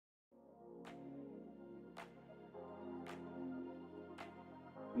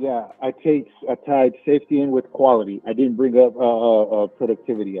Yeah, I tied safety in with quality. I didn't bring up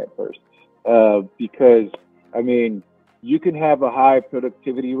productivity at first because I mean you can have a high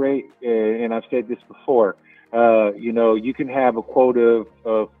productivity rate, and I've said this before. You know, you can have a quota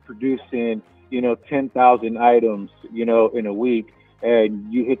of producing 10,000 items in a week,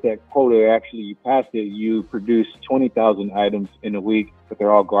 and you hit that quota. Actually, you passed it. You produce 20,000 items in a week, but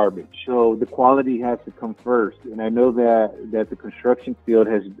they're all garbage. So the quality has to come first. And I know that the construction field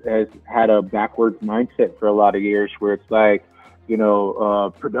has had a backwards mindset for a lot of years, where it's like,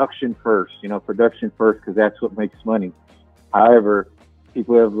 production first. Production first because that's what makes money. However,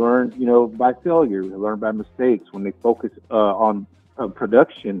 people have learned, by failure, they learn by mistakes. When they focus on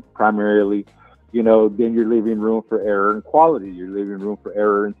production primarily, then you're leaving room for error in quality. You're leaving room for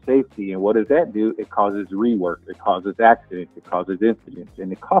error in safety. And what does that do? It causes rework. It causes accidents. It causes incidents.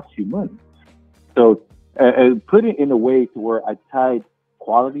 And it costs you money. So put it in a way to where I tied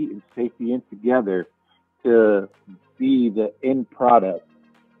quality and safety in together to be the end product.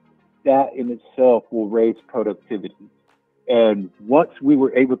 That in itself will raise productivity. And once we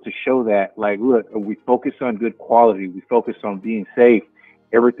were able to show that, like, look, we focus on good quality, we focus on being safe,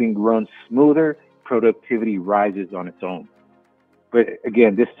 everything runs smoother, productivity rises on its own. But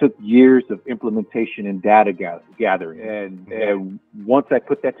again, this took years of implementation and data gathering. And once I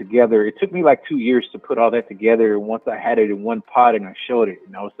put that together, it took me like 2 years to put all that together. And once I had it in one pot and I showed it,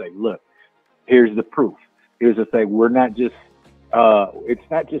 and I was like, look, here's the proof. Here's the thing. We're not just, it's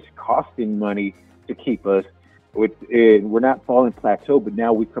not just costing money to keep us. We're not falling plateau, but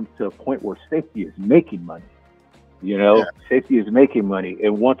now we come to a point where safety is making money. Safety is making money.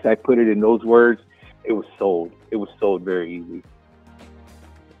 And once I put it in those words, it was sold. It was sold very easy.